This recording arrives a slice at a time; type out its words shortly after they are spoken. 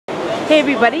Hey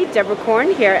everybody, Deborah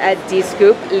Korn here at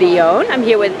Dscoop, Lyon. I'm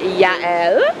here with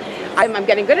Yael. I'm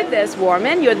getting good at this.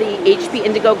 Warman, you're the HP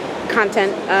Indigo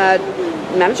content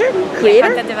manager? Creator?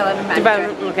 Content development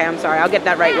manager. Okay, I'm sorry. I'll get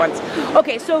that right once.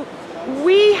 Okay, so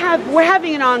we're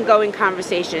having an ongoing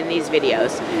conversation in these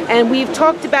videos. And we've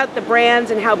talked about the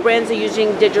brands and how brands are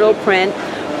using digital print.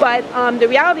 But the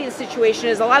reality of the situation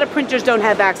is a lot of printers don't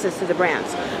have access to the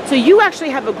brands. So you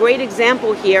actually have a great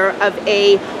example here of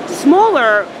a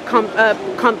smaller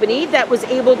company that was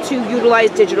able to utilize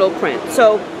digital print.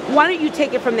 So why don't you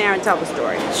take it from there and tell the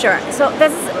story? Sure. So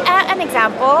this is an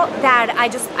example that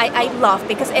I love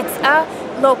because it's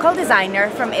a local designer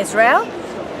from Israel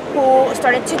who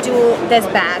started to do these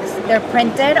bags. They're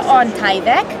printed on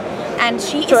Tyvek. And a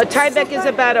Tyvek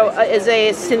is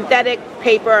a synthetic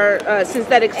paper,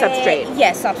 synthetic substrate.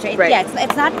 Yes, substrate. Right. Yeah,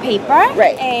 it's not paper.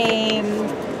 Right.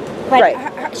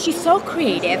 But she's so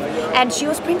creative, and she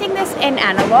was printing this in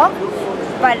analog,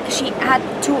 but she had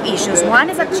two issues. One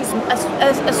is that she's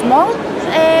a small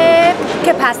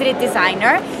capacity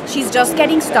designer. She's just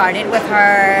getting started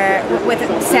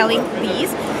with selling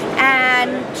these.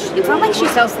 And it's not like she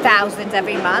sells thousands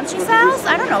every month. She sells,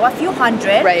 I don't know, a few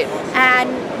hundred. Right.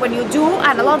 And when you do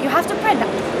analog, you have to print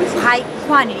high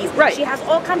quantities. Right. She has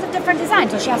all kinds of different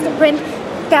designs, so she has to print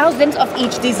thousands of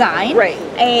each design. Right.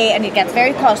 And it gets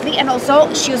very costly. And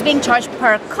also, she was being charged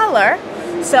per color.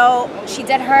 So she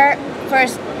did her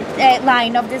first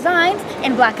line of designs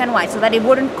in black and white so that it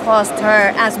wouldn't cost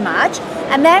her as much.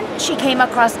 And then she came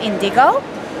across Indigo.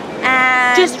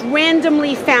 And just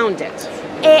randomly found it.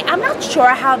 I'm not sure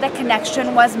how the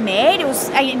connection was made.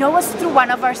 I know it was through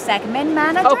one of our segment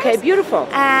managers. Okay, beautiful.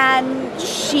 And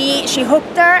she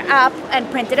hooked her up and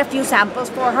printed a few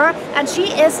samples for her, and she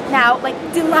is now like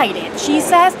delighted. She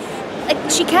says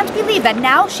she can't believe that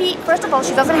now first of all,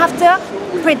 she doesn't have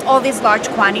to print all these large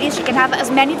quantities. She can have as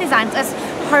many designs as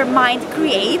her mind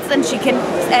creates, and she can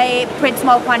print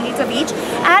small quantities of each,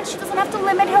 and she doesn't have to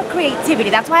limit her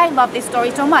creativity. That's why I love this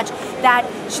story so much, that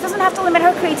she doesn't have to limit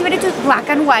her creativity to black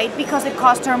and white because it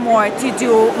costs her more to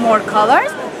do more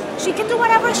colors. She can do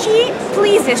whatever she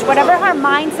pleases, whatever her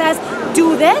mind says,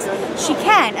 do this, she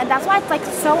can. And that's why it's like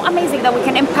so amazing that we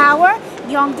can empower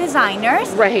young designers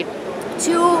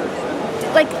to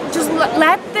just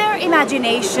let their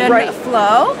imagination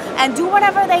flow and do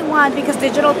whatever they want because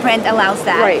digital print allows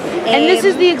that. Right. And this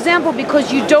is the example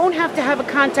because you don't have to have a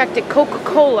contact at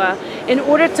Coca-Cola in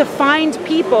order to find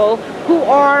people who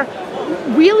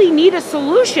really need a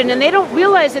solution, and they don't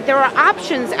realize that there are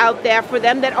options out there for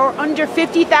them that are under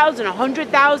 50,000,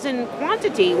 100,000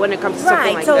 quantity when it comes to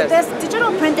something like this. So this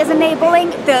digital print is enabling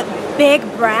the big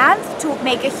brands to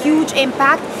make a huge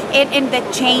impact in the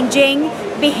changing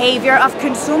behavior of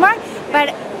consumer,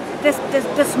 but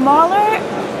the smaller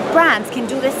brands can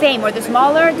do the same, or the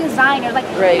smaller designers,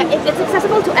 it's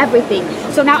accessible to everything.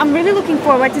 So now I'm really looking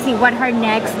forward to see what her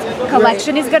next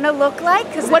collection is going to look like.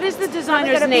 What is the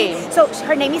designer's name? So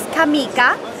her name is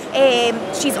Kamika.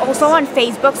 She's also on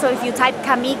Facebook, so if you type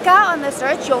Kamika on the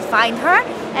search, you'll find her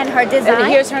and her design.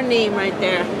 And here's her name right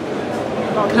there.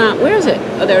 Where is it?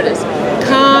 Oh, there it is.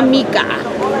 Kamika.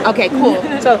 Okay, cool.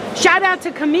 So shout out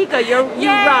to Kamika. You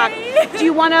rock. Do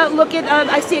you want to look at?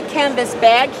 I see a canvas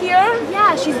bag here.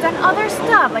 Yeah, she's done other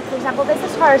stuff. Like for example, this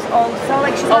is hers also.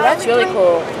 Like she's that's really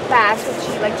cool. Bags,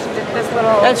 but she did this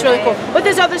little. That's really cool. But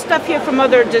there's other stuff here from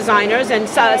other designers and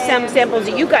some samples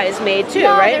that you guys made too,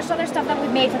 right? There's other stuff that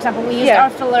we've made. For example, we used our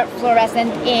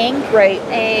fluorescent ink. Right.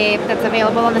 That's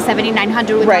available on the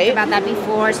 7900. We talked about that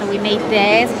before, so we made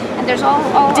this. And there's all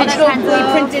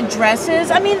digitally printed dresses.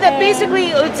 I mean, that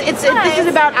basically this is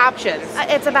about options.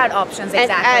 It's about options,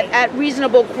 exactly. And at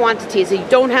reasonable quantities. You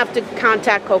don't have to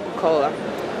contact Coca-Cola.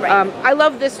 Right. I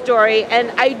love this story,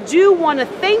 and I do want to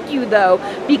thank you though,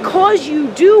 because you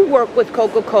do work with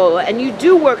Coca-Cola, and you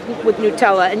do work with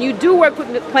Nutella, and you do work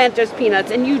with Planters Peanuts,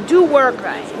 and you do work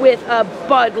with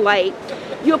Bud Light.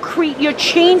 You're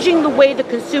changing the way the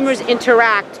consumers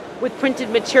interact with printed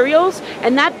materials,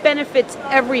 and that benefits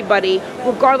everybody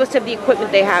regardless of the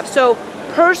equipment they have. So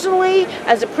personally,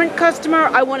 as a print customer,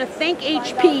 I want to thank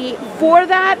HP for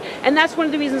that, and that's one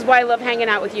of the reasons why I love hanging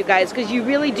out with you guys, because you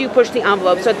really do push the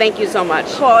envelope, so thank you so much.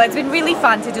 Cool, it's been really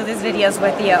fun to do these videos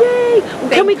with you. Yay!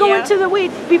 Can we go into the,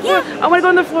 I want to go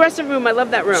in the fluorescent room. I love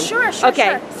that room. Sure,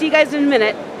 okay, see you guys in a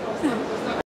minute.